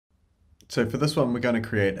So for this one, we're going to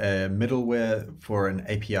create a middleware for an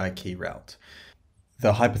API key route.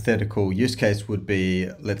 The hypothetical use case would be,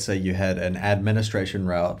 let's say you had an administration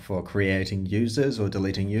route for creating users or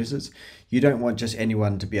deleting users. You don't want just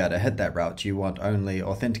anyone to be able to hit that route. You want only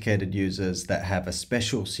authenticated users that have a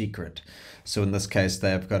special secret. So in this case,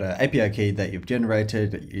 they've got an API key that you've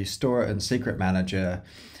generated, you store it in Secret Manager,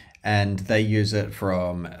 and they use it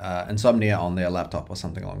from Insomnia on their laptop or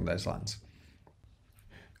something along those lines.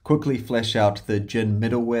 Quickly flesh out the gin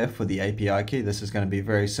middleware for the API key. This is going to be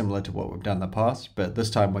very similar to what we've done in the past, but this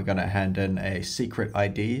time we're going to hand in a secret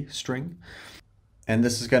ID string. And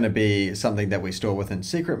this is going to be something that we store within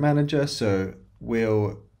Secret Manager. So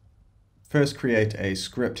we'll first create a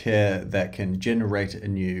script here that can generate a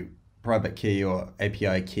new private key or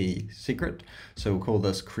API key secret. So we'll call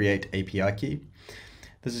this create API key.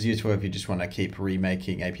 This is useful if you just want to keep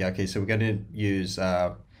remaking API keys. So we're going to use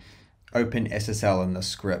OpenSSL in the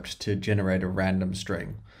script to generate a random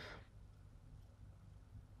string.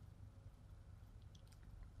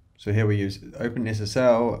 So here we use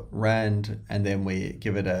OpenSSL, rand, and then we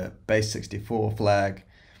give it a base64 flag,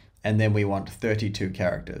 and then we want 32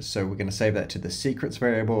 characters. So we're going to save that to the secrets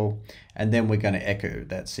variable, and then we're going to echo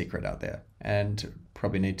that secret out there. And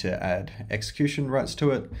probably need to add execution rights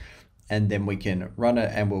to it, and then we can run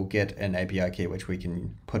it and we'll get an API key which we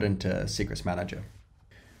can put into Secrets Manager.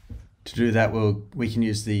 To do that, we can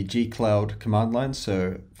use the gcloud command line.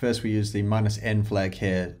 So first we use the -n flag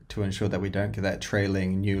here to ensure that we don't get that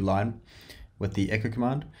trailing new line with the echo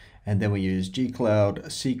command. And then we use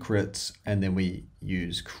gcloud secrets, and then we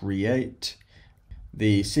use create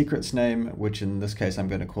the secrets name, which in this case I'm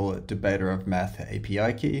going to call it debater of math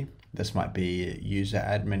API key. This might be user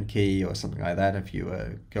admin key or something like that if you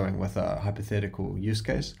were going with a hypothetical use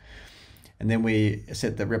case. And then we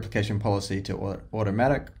set the replication policy to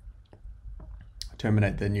automatic,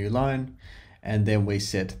 terminate the new line, and then we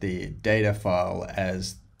set the data file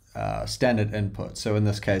as standard input. So in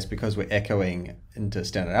this case, because we're echoing into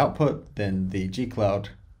standard output, then the gcloud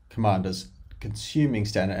command is consuming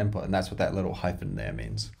standard input, and that's what that little hyphen there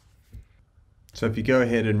means. So if you go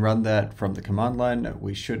ahead and run that from the command line,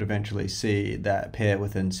 we should eventually see that appear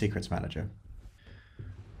within Secrets Manager,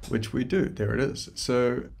 which we do. There it is.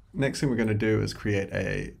 So next thing we're going to do is create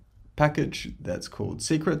a package that's called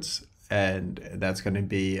secrets, and that's going to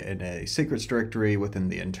be in a secrets directory within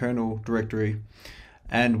the internal directory.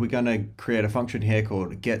 And we're going to create a function here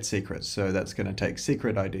called get secrets. So that's going to take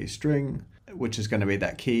secret ID string, which is going to be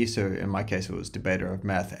that key. So in my case, it was debater of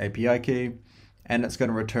math API key, and it's going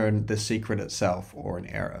to return the secret itself or an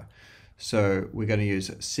error. So we're going to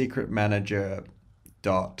use secret manager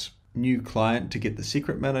dot new client to get the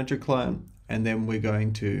secret manager client, and then we're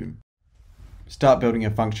going to start building a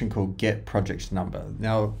function called get project number.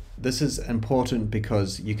 Now, this is important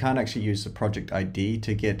because you can't actually use the project ID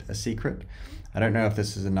to get a secret. I don't know if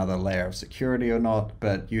this is another layer of security or not,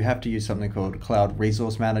 but you have to use something called cloud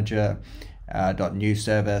resource manager .new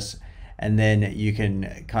service, and then you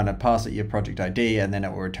can kind of pass it your project ID, and then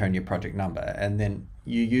it will return your project number. And then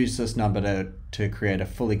you use this number to create a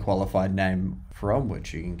fully qualified name from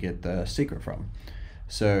which you can get the secret from.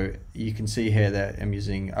 So you can see here that I'm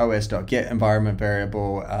using os.get environment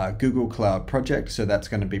variable Google Cloud project. So that's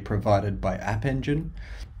going to be provided by AppEngine.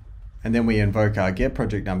 And then we invoke our get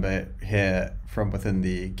project number here from within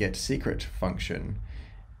the get secret function.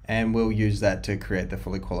 And we'll use that to create the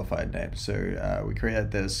fully qualified name. So we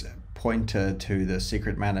create this pointer to the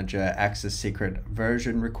Secret Manager access secret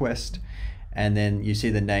version request. And then you see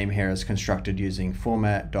the name here is constructed using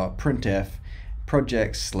format.printf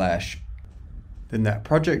project/ then that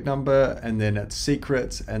project number, and then it's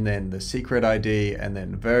secrets, and then the secret ID, and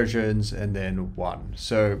then versions, and then 1.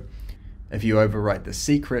 So if you overwrite the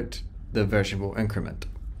secret, the version will increment.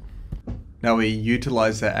 Now we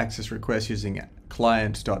utilize that access request using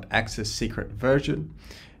client.accessSecretVersion,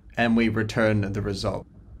 and we return the result.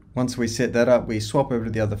 Once we set that up, we swap over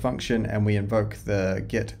to the other function and we invoke the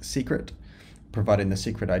get secret, providing the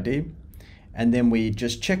secret ID. And then we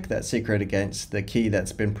just check that secret against the key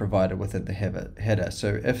that's been provided within the header.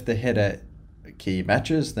 So if the header key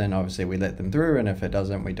matches, then obviously we let them through, and if it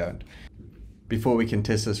doesn't, we don't. Before we can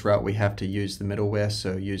test this route, we have to use the middleware.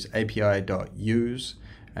 So use api.use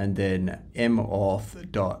and then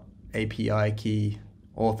mauth.api key,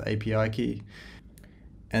 auth API key,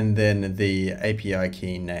 and then the API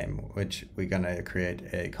key name, which we're going to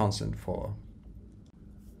create a constant for.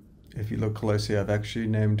 If you look closely, I've actually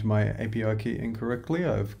named my API key incorrectly.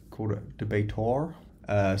 I've called it debater.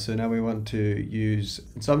 So now we want to use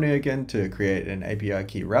Insomnia again to create an API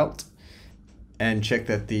key route. and check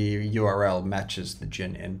that the URL matches the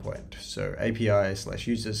gin endpoint. So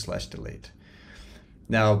API/users/delete.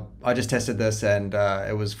 Now, I just tested this and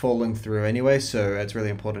it was falling through anyway, so it's really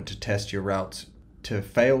important to test your route to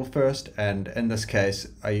fail first. And in this case,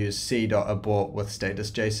 I use c.abort with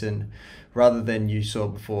status.json rather than you saw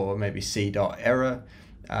before, maybe c.error.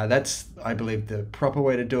 That's, I believe, the proper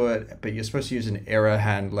way to do it, but you're supposed to use an error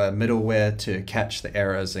handler middleware to catch the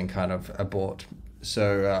errors and kind of abort.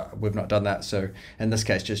 So we've not done that. So in this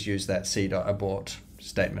case, just use that c.abort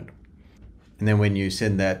statement. And then when you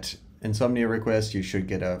send that Insomnia request, you should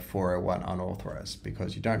get a 401 unauthorized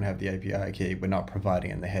because you don't have the API key. We're not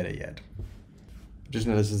providing in the header yet. Just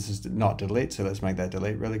notice this is not delete, so let's make that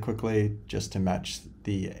delete really quickly just to match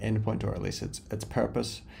the endpoint, or at least its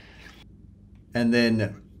purpose. And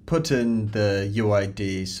then put in the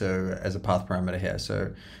UID so as a path parameter here.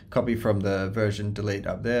 So copy from the version delete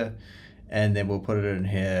up there, and then we'll put it in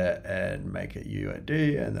here and make it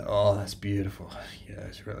UID. And oh, that's beautiful. Yeah,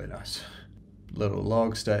 it's really nice. Little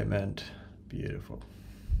log statement, beautiful.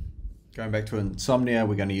 Going back to Insomnia,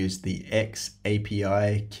 we're going to use the X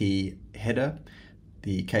API key header.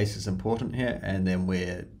 The case is important here, and then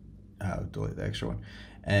we're delete the extra one,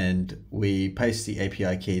 and we paste the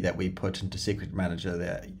API key that we put into Secret Manager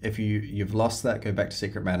there. If you've lost that, go back to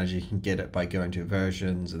Secret Manager. You can get it by going to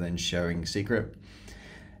versions and then showing secret.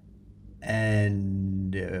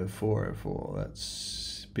 And 404,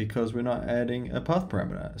 that's because we're not adding a path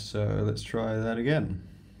parameter. So let's try that again.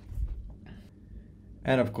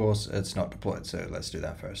 And of course, it's not deployed, so let's do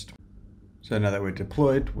that first. So now that we're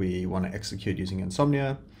deployed, we want to execute using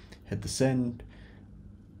Insomnia, hit the send,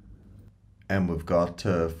 and we've got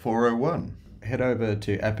 401. Head over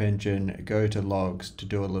to AppEngine, go to logs to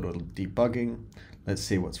do a little debugging. Let's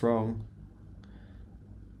see what's wrong.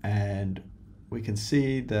 And we can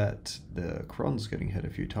see that the cron's getting hit a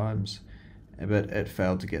few times, but it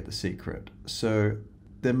failed to get the secret. So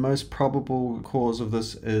the most probable cause of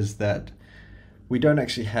this is that we don't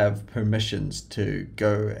actually have permissions to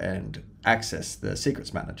go and access the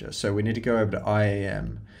secrets manager. So we need to go over to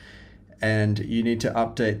IAM, and you need to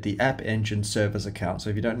update the AppEngine service account.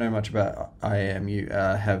 So if you don't know much about IAM, you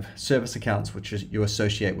have service accounts which you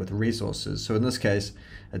associate with resources. So in this case,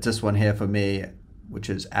 it's this one here for me, which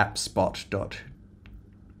is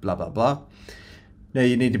appspot.blah blah blah. Now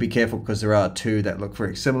you need to be careful because there are two that look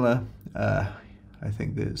very similar. I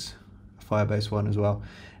think there's a Firebase one as well.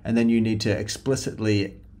 And then you need to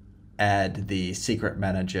explicitly add the secret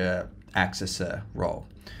manager accessor role.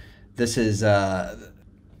 This is, I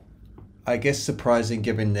guess, surprising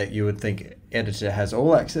given that you would think editor has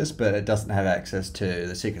all access, but it doesn't have access to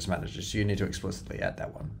the secrets manager. So you need to explicitly add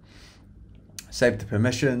that one. Save the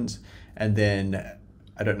permissions, and then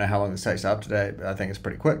I don't know how long this takes up today, but I think it's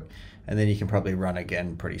pretty quick. And then you can probably run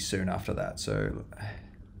again pretty soon after that. So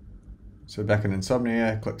back in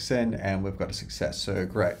Insomnia, click send, and we've got a success. So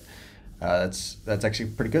great. That's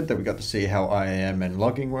actually pretty good that we got to see how IAM and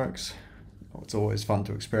logging works. It's always fun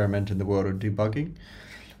to experiment in the world of debugging.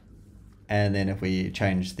 And then if we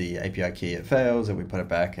change the API key, it fails, and we put it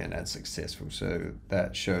back and it's successful. So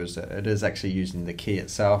that shows that it is actually using the key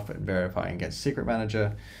itself and verifying against Secret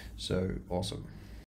Manager. So awesome.